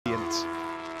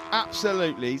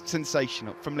Absolutely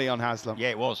sensational from Leon Haslam. Yeah,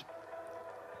 it was.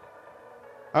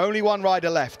 Only one rider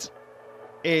left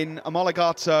in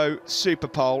Omologato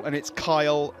Superpole, and it's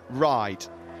Kyle Ryde.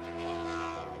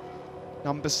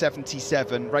 Number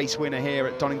 77, race winner here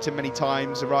at Donington many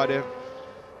times, a rider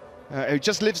who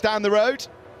just lives down the road.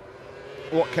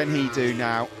 What can he do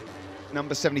now?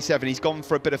 Number 77, he's gone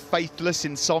for a bit of Faithless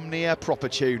Insomnia, proper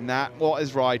tune that. What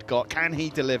has Ryde got? Can he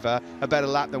deliver a better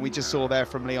lap than we just saw there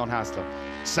from Leon Haslam?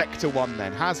 Sector 1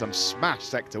 then. Haslam smashed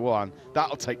Sector 1.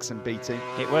 That'll take some beating.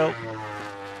 It will.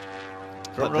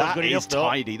 But that is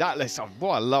tidy. That list,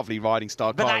 what a lovely riding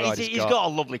style Kyle Ryde he's got a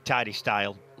lovely, tidy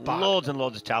style. But loads and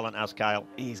loads of talent, as Kyle.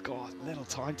 He's got a little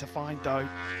time to find, though.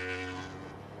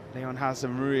 Leon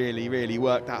Haslam really, really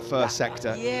worked that first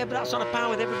sector. Yeah, but that's on a par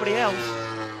with everybody else.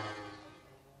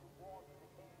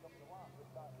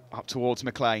 Up towards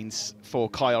McLean's for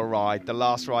Kyle Ryde, the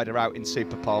last rider out in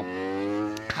Superpole.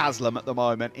 Haslam at the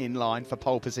moment in line for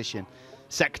pole position.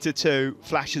 Sector 2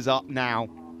 flashes up now.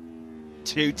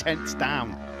 2 tenths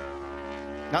down.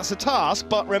 That's a task,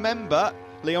 but remember,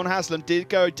 Leon Haslam did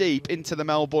go deep into the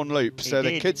Melbourne Loop, so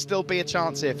there could still be a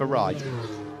chance here for Ryde.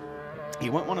 He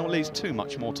won't want to lose too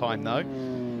much more time, though.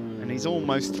 And he's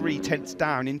almost 3 tenths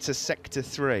down into Sector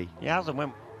 3. Yeah, Haslam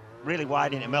went really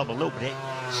wide into Melbourne Loop, but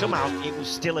somehow it was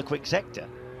still a quick sector.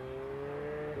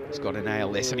 He's got to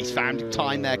nail this, and he's found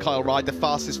time there, Kyle Ryde, the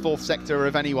fastest 4th sector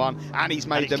of anyone, and he's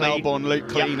made the Melbourne Loop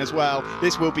clean as well.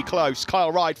 This will be close.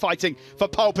 Kyle Ryde fighting for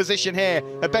pole position here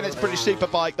at Bennetts British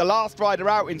Superbike. The last rider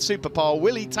out in Superpole.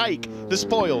 Will he take the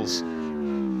spoils?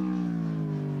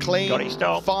 Clean,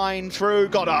 fine through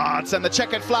Goddard's, and the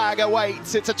checkered flag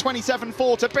awaits. It's a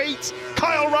 27.4 to beat.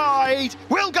 Kyle Ryde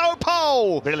will go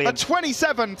pole. Brilliant. A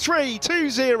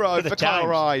 27.320 for Kyle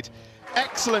Ryde.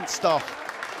 Excellent stuff.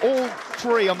 All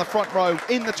 3 on the front row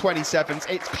in the 27s.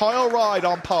 It's Kyle Ryde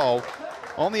on pole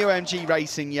on the OMG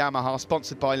Racing Yamaha,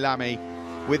 sponsored by LAMI,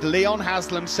 with Leon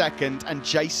Haslam 2nd and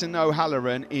Jason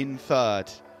O'Halloran in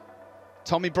 3rd.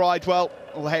 Tommy Bridewell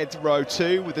will head row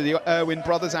 2 with the Irwin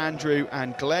brothers, Andrew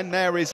and Glenn. There is